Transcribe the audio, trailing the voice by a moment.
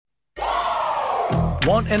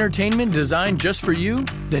Want entertainment designed just for you?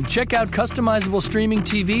 Then check out customizable streaming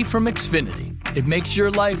TV from Xfinity. It makes your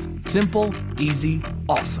life simple, easy,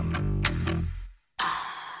 awesome.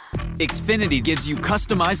 Xfinity gives you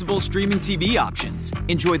customizable streaming TV options.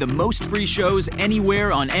 Enjoy the most free shows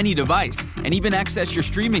anywhere on any device, and even access your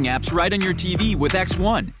streaming apps right on your TV with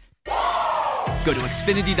X1. Go to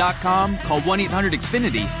Xfinity.com, call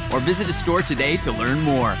 1-800-XFINITY, or visit a store today to learn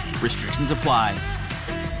more. Restrictions apply.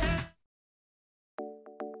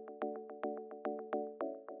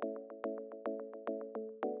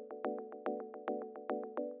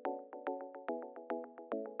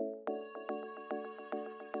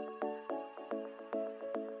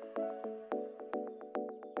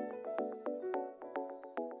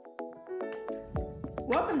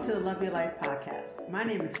 Welcome to the Love Your Life podcast. My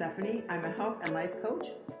name is Stephanie. I'm a health and life coach,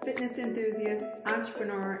 fitness enthusiast,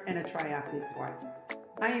 entrepreneur, and a triathlete's wife.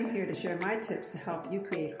 I am here to share my tips to help you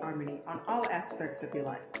create harmony on all aspects of your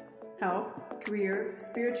life: health, career,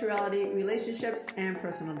 spirituality, relationships, and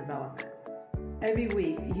personal development. Every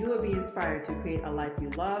week, you will be inspired to create a life you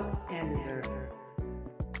love and deserve.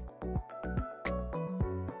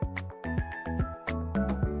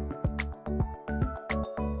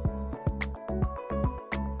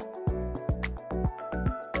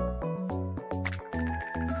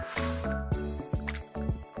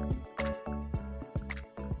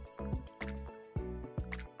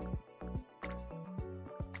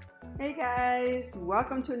 Hey guys,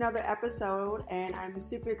 welcome to another episode, and I'm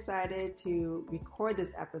super excited to record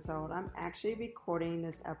this episode. I'm actually recording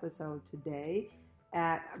this episode today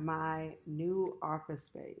at my new office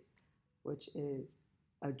space, which is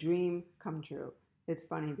a dream come true. It's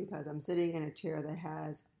funny because I'm sitting in a chair that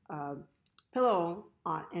has a pillow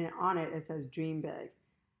on, and on it it says dream big.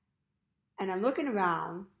 And I'm looking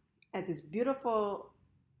around at this beautiful,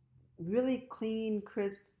 really clean,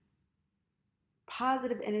 crisp,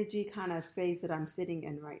 positive energy kind of space that I'm sitting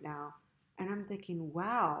in right now. And I'm thinking,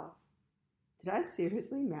 wow, did I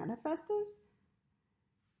seriously manifest this?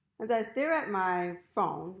 As I stare at my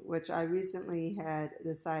phone, which I recently had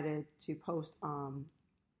decided to post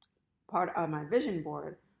part of my vision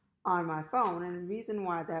board on my phone, and the reason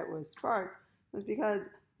why that was sparked was because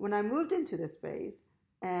when I moved into this space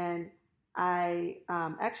and I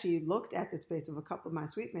actually looked at the space with a couple of my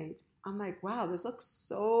suite mates, I'm like, wow, this looks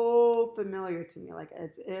so familiar to me, like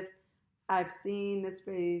as if I've seen this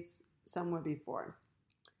space somewhere before.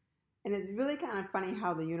 And it's really kind of funny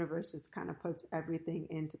how the universe just kind of puts everything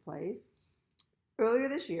into place. Earlier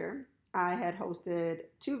this year, I had hosted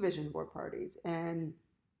 2 vision board parties, and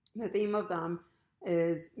the theme of them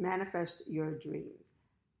is manifest your dreams.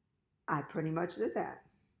 I pretty much did that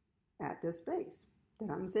at this space that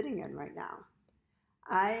I'm sitting in right now.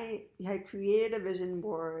 I had created a vision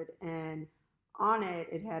board, and on it,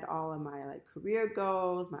 it had all of my career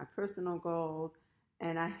goals, my personal goals,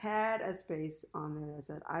 and I had a space on there that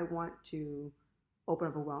said, I want to open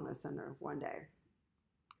up a wellness center one day.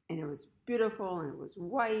 And it was beautiful, and it was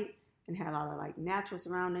white, and had a lot of natural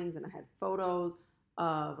surroundings, and I had photos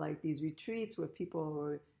of these retreats where people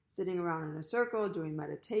were sitting around in a circle doing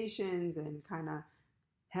meditations and kind of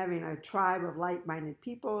having a tribe of like-minded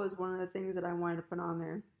people is one of the things that I wanted to put on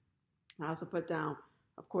there. I also put down,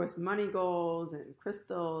 of course, money goals and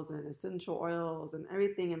crystals and essential oils and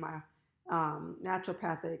everything in my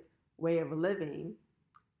naturopathic way of living,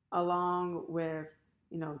 along with,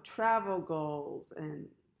 travel goals and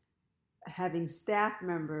having staff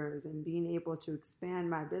members and being able to expand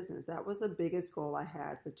my business. That was the biggest goal I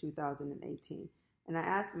had for 2018. And I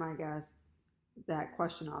asked my guests that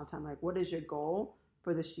question all the time, what is your goal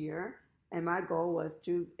for this year? And my goal was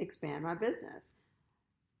to expand my business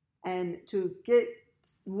and to get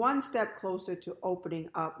one step closer to opening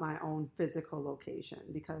up my own physical location,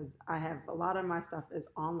 because I have a lot of my stuff is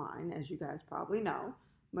online, as you guys probably know,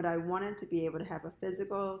 but I wanted to be able to have a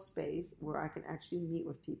physical space where I can actually meet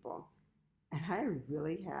with people. And I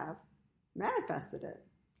really have manifested it.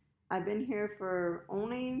 I've been here for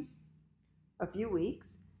only a few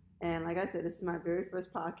weeks. And like I said, this is my very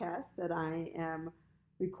first podcast that I am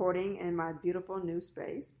recording in my beautiful new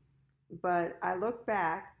space. But I look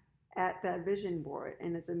back at that vision board,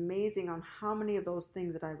 and it's amazing on how many of those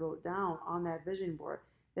things that I wrote down on that vision board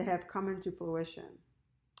that have come into fruition.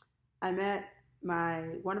 I met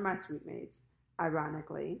one of my suite mates,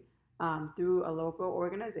 ironically, through a local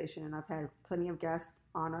organization, and I've had plenty of guests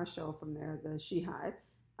on our show from there, the She Hive.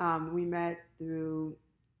 We met through,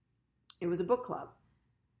 it was a book club,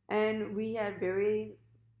 and we had very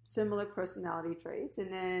similar personality traits.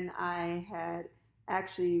 And then I had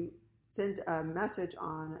actually sent a message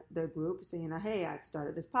on the group saying, hey, I've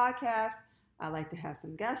started this podcast. I like to have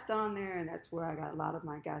some guests on there, and that's where I got a lot of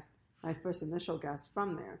my guests, my first initial guests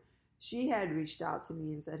from there. She had reached out to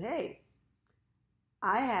me and said, hey,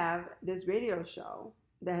 I have this radio show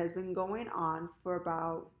that has been going on for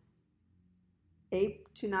about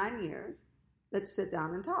 8 to 9 years. Let's sit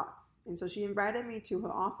down and talk. And so she invited me to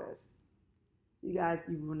her office. You guys,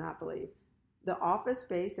 you will not believe. The office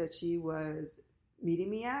space that she was meeting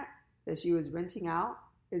me at, that she was renting out,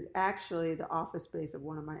 is actually the office space of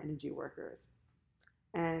one of my energy workers.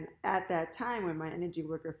 And at that time, when my energy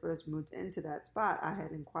worker first moved into that spot, I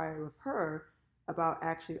had inquired with her about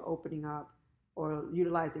actually opening up or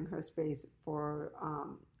utilizing her space for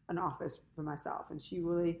an office for myself. And she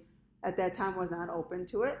really, at that time, was not open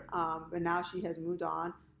to it. But now she has moved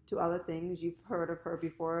on to other things. You've heard of her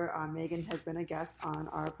before. Megan has been a guest on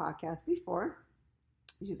our podcast before.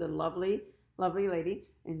 She's a lovely, lovely lady.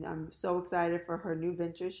 And I'm so excited for her new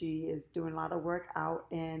venture. She is doing a lot of work out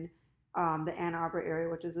in the Ann Arbor area,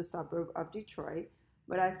 which is a suburb of Detroit.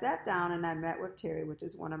 But I sat down and I met with Terry, which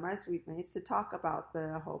is one of my suite mates, to talk about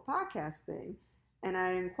the whole podcast thing. And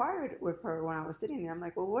I inquired with her when I was sitting there. I'm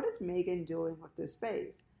like, well, what is Megan doing with this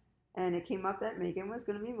space? And it came up that Megan was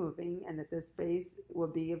going to be moving and that this space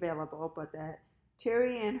would be available, but that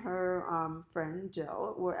Terry and her friend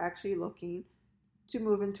Jill were actually looking to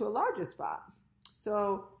move into a larger spot.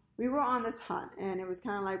 So we were on this hunt, and it was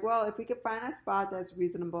kind of like, well, if we could find a spot that's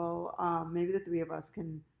reasonable, maybe the three of us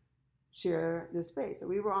can share this space. So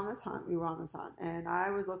we were on this hunt, and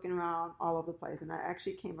I was looking around all over the place, and I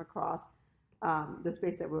actually came across the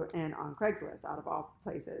space that we were in on Craigslist, out of all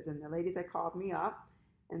places. And the ladies had called me up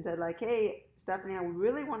and said, like, hey, Stephanie, I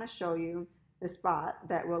really want to show you the spot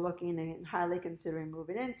that we're looking and highly considering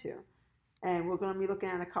moving into. And we're going to be looking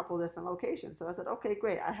at a couple different locations. So I said, okay,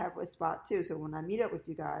 great. I have a spot too. So when I meet up with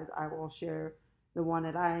you guys, I will share the one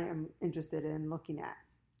that I am interested in looking at.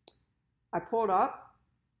 I pulled up,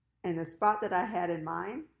 and the spot that I had in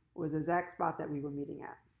mind was the exact spot that we were meeting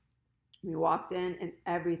at. We walked in, and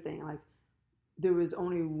everything, like, there was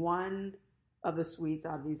only one of the suites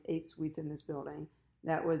out of these 8 suites in this building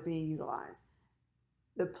that was being utilized.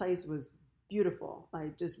 The place was beautiful,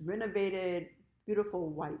 like just renovated, beautiful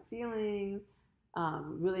white ceilings,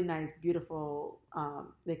 really nice, beautiful,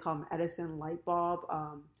 they call them Edison light bulb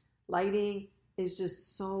lighting. Is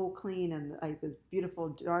just so clean, and like this beautiful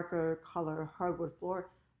darker color hardwood floor.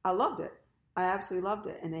 I loved it. I absolutely loved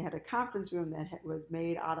it. And they had a conference room that was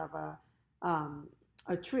made out of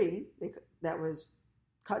a tree that was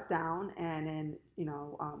cut down and then,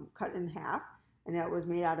 cut in half. And that was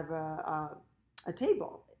made out of a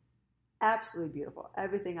table. Absolutely beautiful.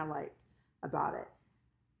 Everything I liked about it.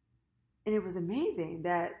 And it was amazing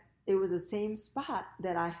that it was the same spot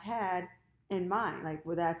that I had in mind, like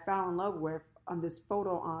where I fell in love with on this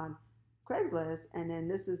photo on Craigslist. And then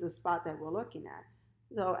this is the spot that we're looking at.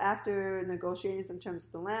 So after negotiating some terms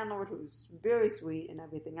with the landlord, who was very sweet and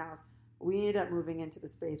everything else, we ended up moving into the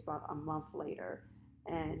space about a month later.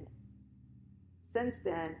 And since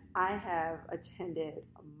then, I have attended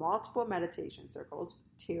multiple meditation circles.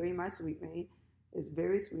 Terry, my suite mate, is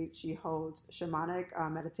very sweet. She holds shamanic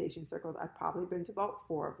meditation circles. I've probably been to about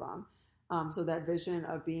 4 of them. So that vision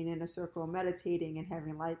of being in a circle, meditating and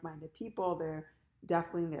having like-minded people, they're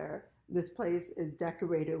definitely there. This place is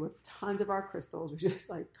decorated with tons of our crystals. We just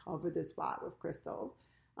like covered this spot with crystals.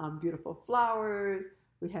 Beautiful flowers.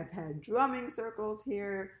 We have had drumming circles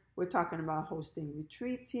here. We're talking about hosting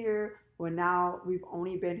retreats here. We've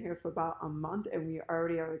only been here for about a month, and we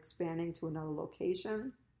already are expanding to another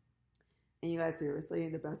location. And you guys, seriously,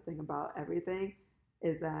 the best thing about everything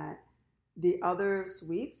is that the other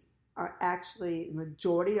suites are actually,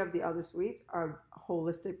 majority of the other suites are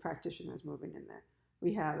holistic practitioners moving in there.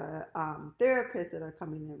 We have therapists that are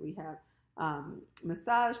coming in. We have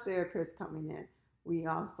massage therapists coming in. We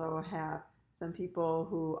also have some people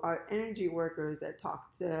who are energy workers that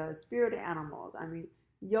talk to spirit animals. I mean,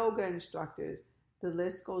 yoga instructors. The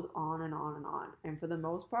list goes on and on and on. And for the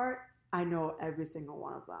most part, I know every single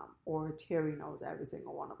one of them, or Terry knows every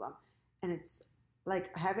single one of them. And it's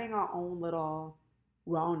like having our own little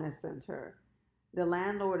wellness center. The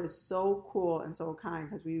landlord is so cool and so kind,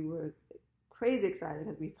 because we were crazy excited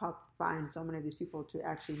because we helped find so many of these people to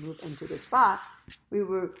actually move into the spot. We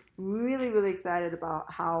were really, really excited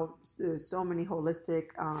about how there's so many holistic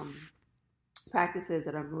practices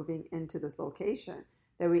that are moving into this location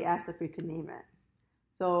that we asked if we could name it.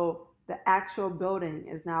 So the actual building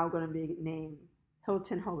is now going to be named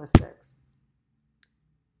Hilton Holistics.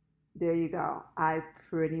 There you go. I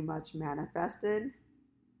pretty much manifested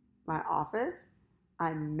my office.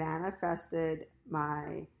 I manifested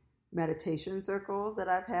my meditation circles that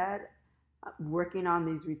I've had. working on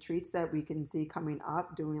these retreats that we can see coming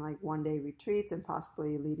up, doing like one-day retreats and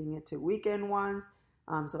possibly leading it to weekend ones.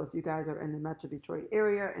 So if you guys are in the Metro Detroit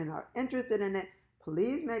area and are interested in it,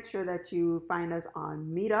 please make sure that you find us on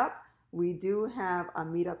Meetup. We do have a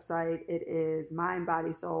Meetup site. It is Mind,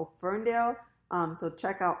 Body, Soul Ferndale. So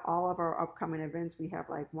check out all of our upcoming events. We have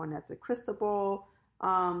like one that's a crystal bowl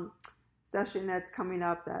session that's coming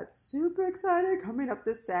up. That's super excited, coming up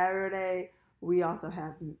this Saturday. We also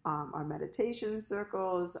have our meditation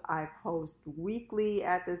circles. I host weekly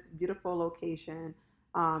at this beautiful location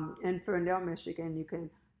in Ferndale, Michigan. You can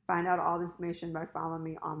find out all the information by following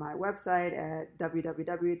me on my website at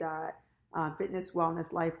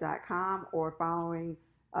www.fitnesswellnesslife.com or following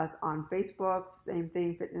us on Facebook, same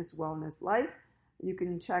thing, Fitness Wellness Life. You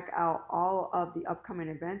can check out all of the upcoming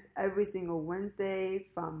events every single Wednesday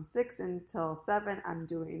from 6 until 7. I'm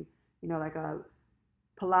doing, like a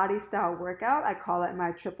Pilates style workout. I call it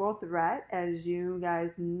my triple threat. As you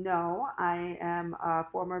guys know, I am a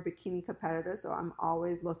former bikini competitor, so I'm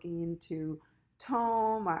always looking to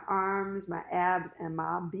tone my arms, my abs, and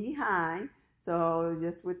my behind. So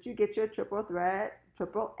just what you get your triple threat,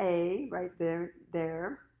 triple A right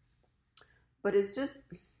there. But it's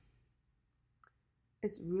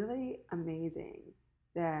really amazing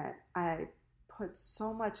that I put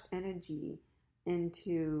so much energy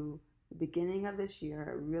into the beginning of this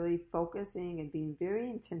year, really focusing and being very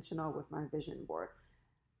intentional with my vision board.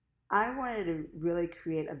 I wanted to really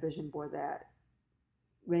create a vision board that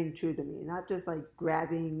rang true to me, not just like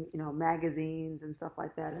grabbing, magazines and stuff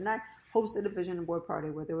like that. And I hosted a vision board party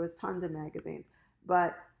where there was tons of magazines,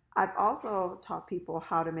 but I've also taught people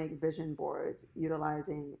how to make vision boards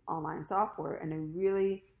utilizing online software and then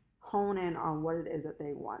really hone in on what it is that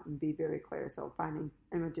they want and be very clear. So finding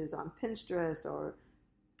images on Pinterest or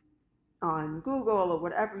on Google or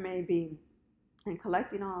whatever it may be, and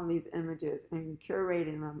collecting all of these images and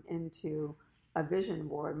curating them into a vision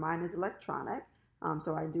board. Mine is electronic,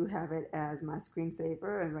 so I do have it as my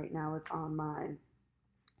screensaver, and right now it's on my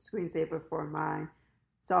screensaver for my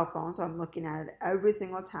cell phone, so I'm looking at it every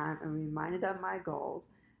single time and reminded of my goals.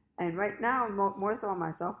 And right now, more so on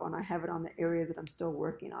my cell phone, I have it on the areas that I'm still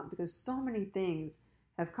working on because so many things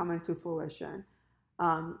have come into fruition.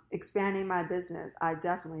 Expanding my business, I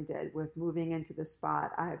definitely did. With moving into the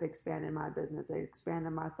spot, I have expanded my business. I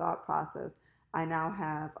expanded my thought process. I now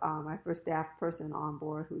have my first staff person on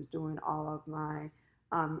board who's doing all of my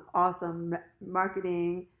awesome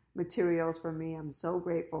marketing materials for me. I'm so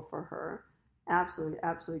grateful for her. Absolutely,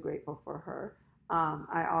 absolutely grateful for her.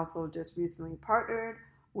 I also just recently partnered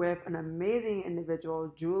with an amazing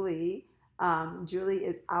individual, Julie. Julie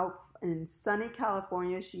is out in sunny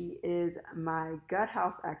California. She is my gut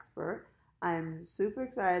health expert. I'm super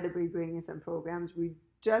excited to be bringing some programs. We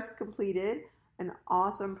just completed an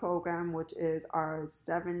awesome program, which is our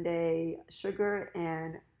 7-day sugar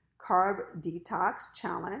and carb detox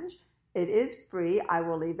challenge. It is free. I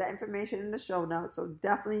will leave that information in the show notes, so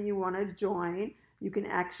definitely you want to join. You can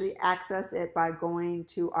actually access it by going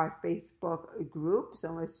to our Facebook group.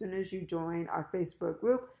 So as soon as you join our Facebook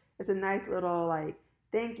group, it's a nice little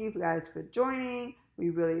thank you guys for joining. We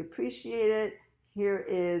really appreciate it. Here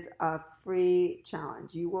is a free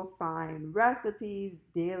challenge. You will find recipes,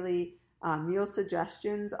 daily meal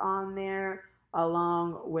suggestions on there,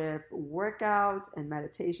 along with workouts and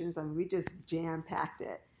meditations. We just jam-packed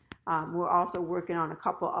it. We're also working on a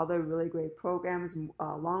couple other really great programs,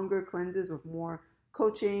 longer cleanses with more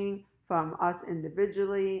coaching from us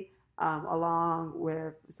individually, along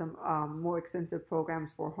with some more extensive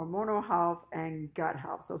programs for hormonal health and gut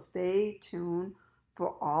health. So stay tuned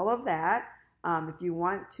for all of that. If you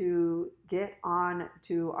want to get on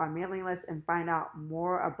to our mailing list and find out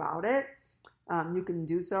more about it, you can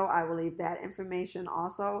do so. I will leave that information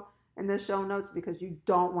also in the show notes because you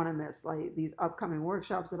don't want to miss these upcoming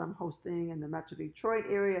workshops that I'm hosting in the Metro Detroit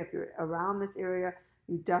area. If you're around this area,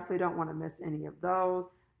 you definitely don't want to miss any of those.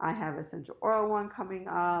 I have essential oil one coming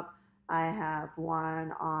up. I have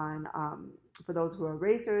one on, for those who are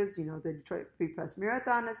racers, the Detroit Free Press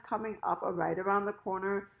Marathon is coming up right around the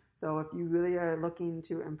corner. So if you really are looking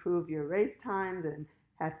to improve your race times and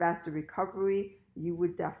have faster recovery, you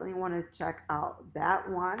would definitely want to check out that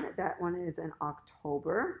one. That one is in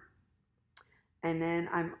October. And then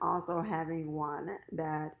I'm also having one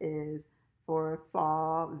that is for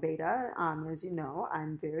fall Veda. As you know,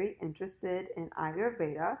 I'm very interested in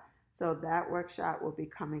Ayurveda. So that workshop will be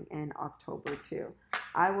coming in October too.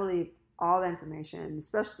 I will leave all the information,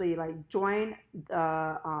 especially join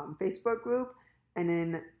the Facebook group and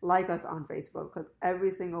then like us on Facebook, because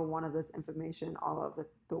every single one of this information, all of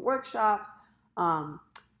the workshops, the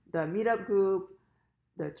meetup group,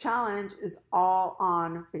 The challenge is all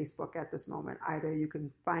on Facebook at this moment. Either you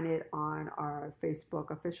can find it on our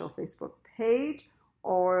official Facebook page,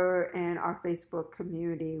 or in our Facebook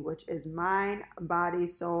community, which is Mind, Body,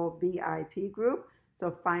 Soul VIP group.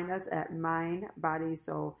 So find us at Mind, Body,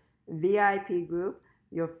 Soul VIP group.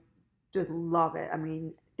 You'll just love it. I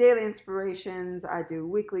mean, daily inspirations. I do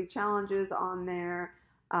weekly challenges on there.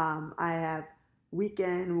 I have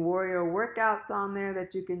weekend warrior workouts on there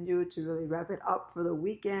that you can do to really rev it up for the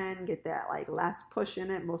weekend, get that like last push in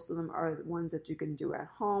it. Most of them are the ones that you can do at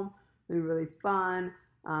home. They're really fun.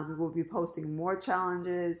 We'll be posting more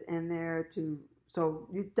challenges in there too, so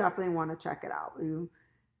you definitely want to check it out.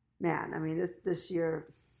 I mean, this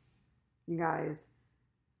year, you guys,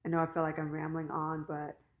 I know I feel like I'm rambling on,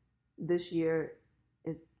 but this year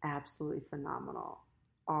is absolutely phenomenal.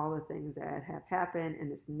 All the things that have happened,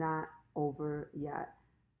 and it's not over yet.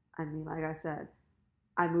 I mean, like I said,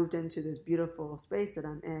 I moved into this beautiful space that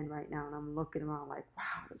I'm in right now, and I'm looking around like,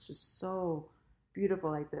 wow, it's just so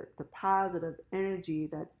beautiful. Like the positive energy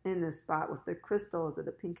that's in this spot with the crystals of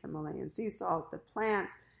the pink Himalayan sea salt, the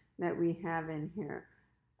plants that we have in here,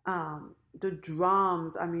 the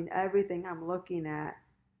drums. I mean, everything I'm looking at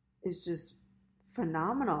is just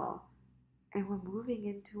phenomenal. And we're moving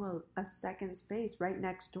into a second space right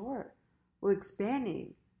next door. We're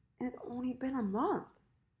expanding. And it's only been a month.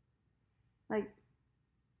 Like,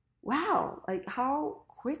 wow, like how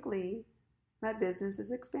quickly my business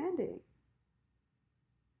is expanding.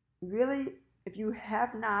 Really, if you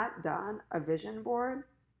have not done a vision board,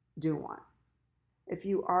 do one. If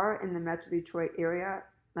you are in the Metro Detroit area,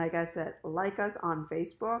 like I said, like us on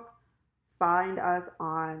Facebook, find us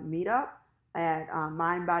on Meetup at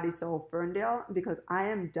Mind, Body, Soul Ferndale, because I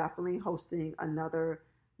am definitely hosting another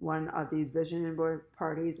one of these vision board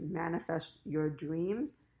parties, Manifest Your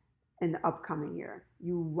Dreams, in the upcoming year.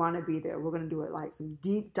 You want to be there. We're going to do it like some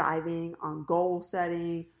deep diving on goal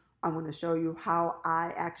setting. I'm going to show you how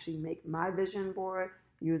I actually make my vision board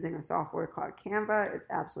using a software called Canva. It's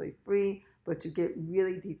absolutely free, but to get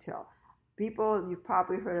really detailed. People, you've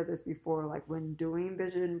probably heard of this before, like when doing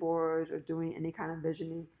vision boards or doing any kind of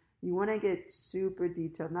visioning, you want to get super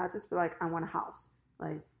detailed, not just be like, I want a house.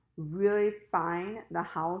 Like, really find the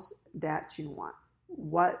house that you want.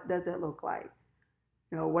 What does it look like?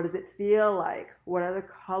 You know, what does it feel like? What are the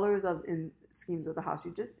colors and schemes of the house?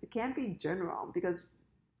 It can't be general, because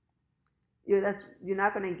you're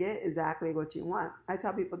not going to get exactly what you want. I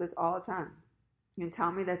tell people this all the time. You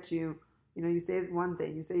tell me that you say one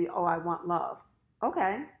thing. You say, oh, I want love.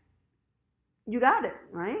 Okay. You got it,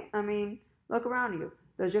 right? I mean, look around you.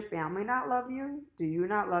 Does your family not love you? Do you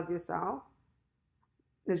not love yourself?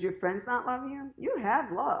 Does your friends not love you? You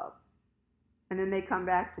have love. And then they come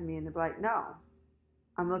back to me and they're like, no,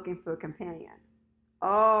 I'm looking for a companion.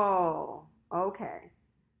 Oh, okay.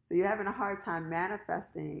 So you're having a hard time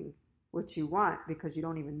manifesting what you want because you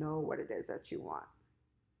don't even know what it is that you want.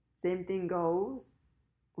 Same thing goes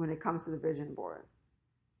when it comes to the vision board.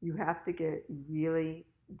 You have to get really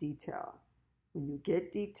detailed. When you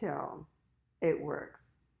get detailed, it works.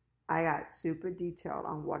 I got super detailed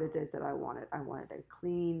on what it is that I wanted. I wanted a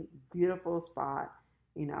clean, beautiful spot.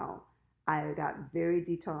 I got very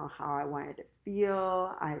detailed on how I wanted to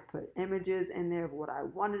feel. I put images in there of what I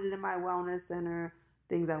wanted in my wellness center,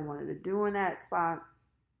 things I wanted to do in that spot,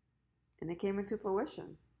 and it came into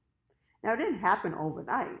fruition. Now, it didn't happen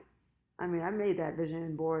overnight. I mean, I made that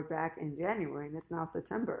vision board back in January, and it's now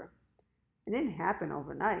September. It didn't happen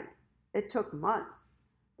overnight. It took months.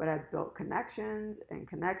 But I built connections, and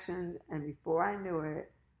before I knew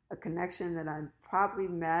it, a connection that I probably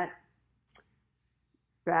met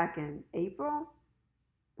back in April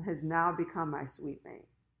has now become my sweet mate.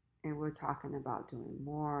 And we're talking about doing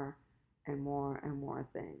more and more and more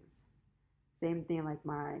things. Same thing like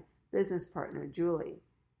my business partner, Julie.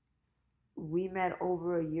 We met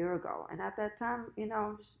over a year ago. And at that time,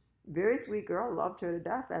 very sweet girl, loved her to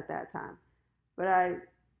death at that time. But I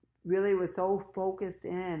really was so focused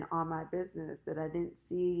in on my business that I didn't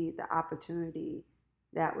see the opportunity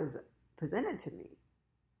that was presented to me.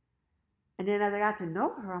 And then as I got to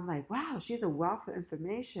know her, I'm like, wow, she's a wealth of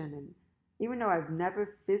information. And even though I've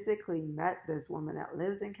never physically met this woman that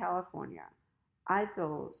lives in California, I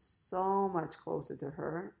feel so much closer to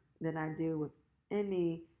her than I do with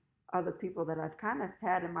any other people that I've kind of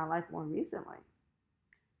had in my life more recently.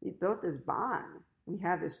 We built this bond. We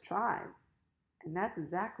have this tribe. And that's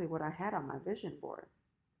exactly what I had on my vision board.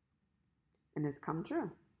 And it's come true.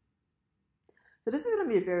 So this is going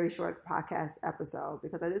to be a very short podcast episode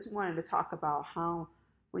because I just wanted to talk about how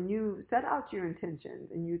when you set out your intentions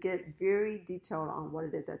and you get very detailed on what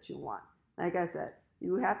it is that you want. Like I said,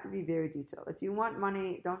 You have to be very detailed. If you want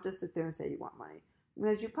money, don't just sit there and say you want money.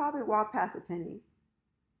 Because you probably walk past a penny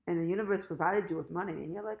and the universe provided you with money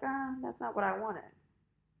and you're like, that's not what I wanted.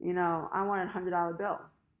 I want a $100 bill.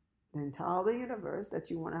 Then tell the universe that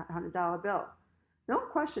you want a $100 bill. Don't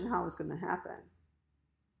question how it's going to happen.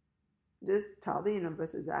 Just tell the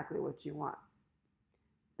universe exactly what you want.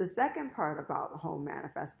 The second part about the whole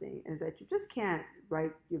manifesting is that you just can't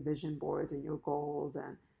write your vision boards and your goals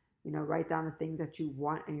and, write down the things that you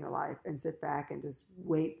want in your life and sit back and just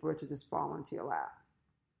wait for it to just fall into your lap.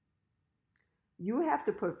 You have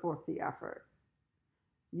to put forth the effort.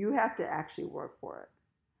 You have to actually work for it.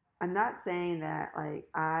 I'm not saying that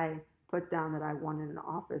I put down that I wanted an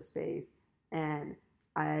office space and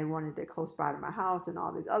I wanted it close by to my house and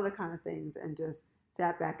all these other kind of things and just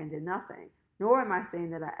sat back and did nothing. Nor am I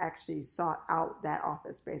saying that I actually sought out that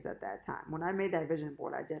office space at that time. When I made that vision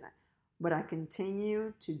board, I didn't. But I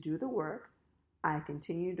continue to do the work. I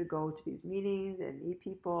continue to go to these meetings and meet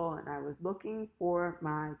people, and I was looking for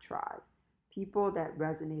my tribe, people that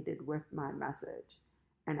resonated with my message.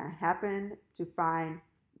 And I happened to find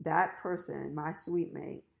that person, my sweet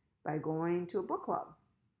mate, by going to a book club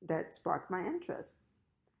that sparked my interest.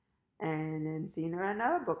 And then seeing her at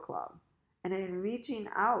another book club. And then reaching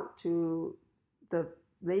out to the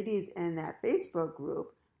ladies in that Facebook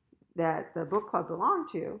group that the book club belonged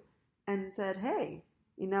to and said, hey,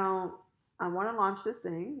 I want to launch this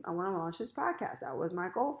thing. I want to launch this podcast. That was my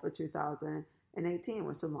goal for 2018,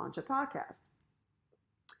 was to launch a podcast.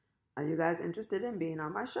 Are you guys interested in being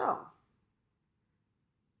on my show?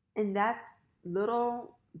 And that's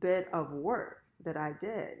little bit of work that I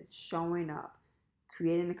did, showing up,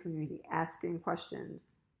 creating a community, asking questions,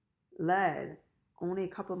 led only a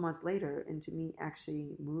couple of months later into me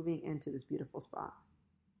actually moving into this beautiful spot.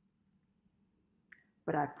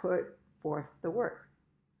 But I put forth the work.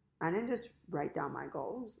 I didn't just write down my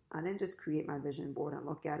goals. I didn't just create my vision board and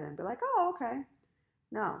look at it and be like, oh, okay.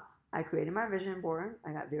 No, I created my vision board.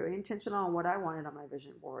 I got very intentional on what I wanted on my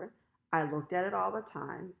vision board. I looked at it all the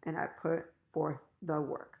time and I put forth the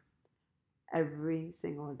work every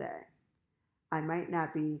single day. I might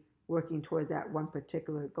not be working towards that one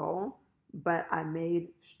particular goal, but I made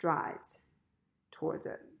strides towards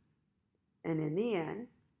it. And in the end,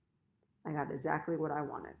 I got exactly what I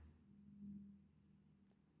wanted.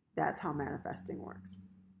 That's how manifesting works.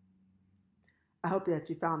 I hope that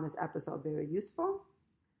you found this episode very useful.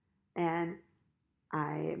 And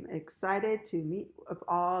I am excited to meet with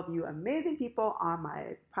all of you amazing people on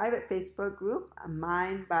my private Facebook group,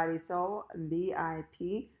 Mind, Body, Soul,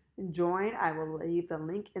 VIP. Join. I will leave the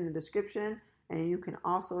link in the description. And you can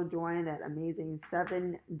also join that amazing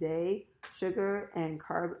 7-day sugar and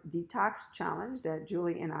carb detox challenge that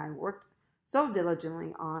Julie and I worked so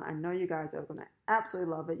diligently on. I know you guys are going to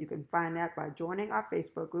absolutely love it. You can find that by joining our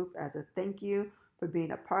Facebook group as a thank you for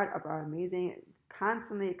being a part of our amazing,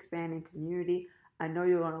 constantly expanding community. I know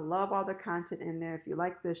you're going to love all the content in there. If you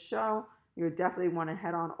like this show, you definitely want to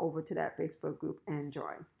head on over to that Facebook group and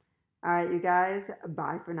join. All right, you guys,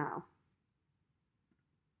 bye for now.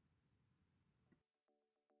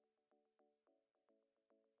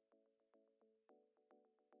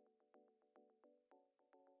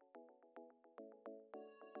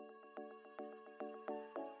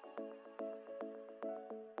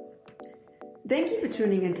 Thank you for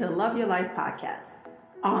tuning into the Love Your Life podcast.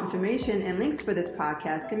 All information and links for this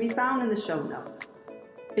podcast can be found in the show notes.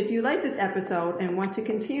 If you like this episode and want to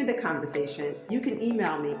continue the conversation, you can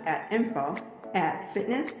email me at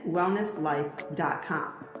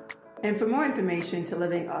info@fitnesswellnesslife.com. And for more information to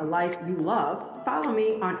living a life you love, follow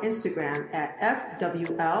me on Instagram at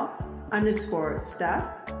FWL_Steph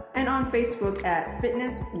and on Facebook at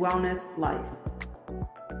Fitness Wellness Life.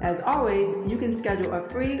 As always, you can schedule a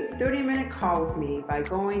free 30-minute call with me by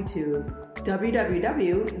going to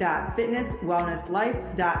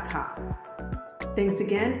www.fitnesswellnesslife.com. Thanks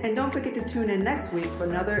again, and don't forget to tune in next week for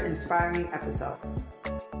another inspiring episode.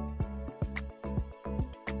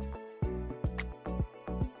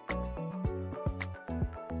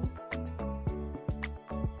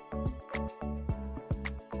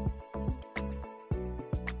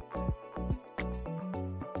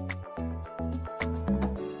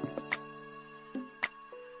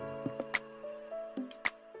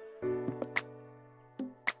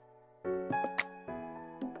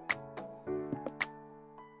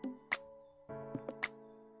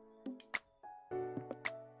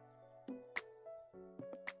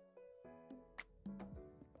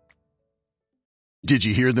 Did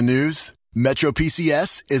you hear the news? Metro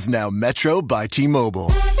PCS is now Metro by T-Mobile.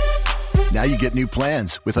 Now you get new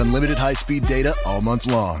plans with unlimited high-speed data all month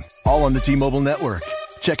long, all on the T-Mobile network.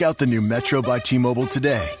 Check out the new Metro by T-Mobile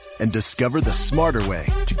today and discover the smarter way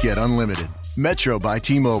to get unlimited. Metro by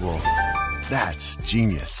T-Mobile. That's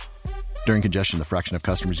genius. During congestion, the fraction of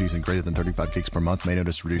customers using greater than 35 gigs per month may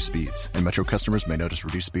notice reduced speeds, and Metro customers may notice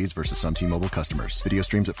reduced speeds versus some T-Mobile customers. Video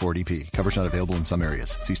streams at 480p. Coverage not available in some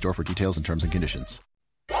areas. See store for details and terms and conditions.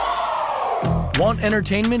 Want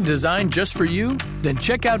entertainment designed just for you? Then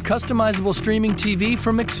check out customizable streaming TV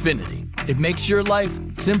from Xfinity. It makes your life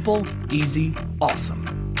simple, easy, awesome.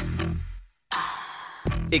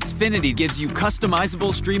 Xfinity gives you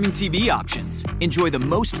customizable streaming TV options. Enjoy the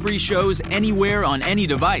most free shows anywhere on any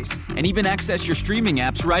device, and even access your streaming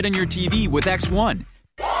apps right on your TV with X1.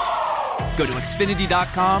 Go to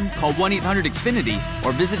Xfinity.com, call 1-800-XFINITY,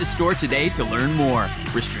 or visit a store today to learn more.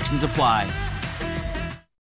 Restrictions apply.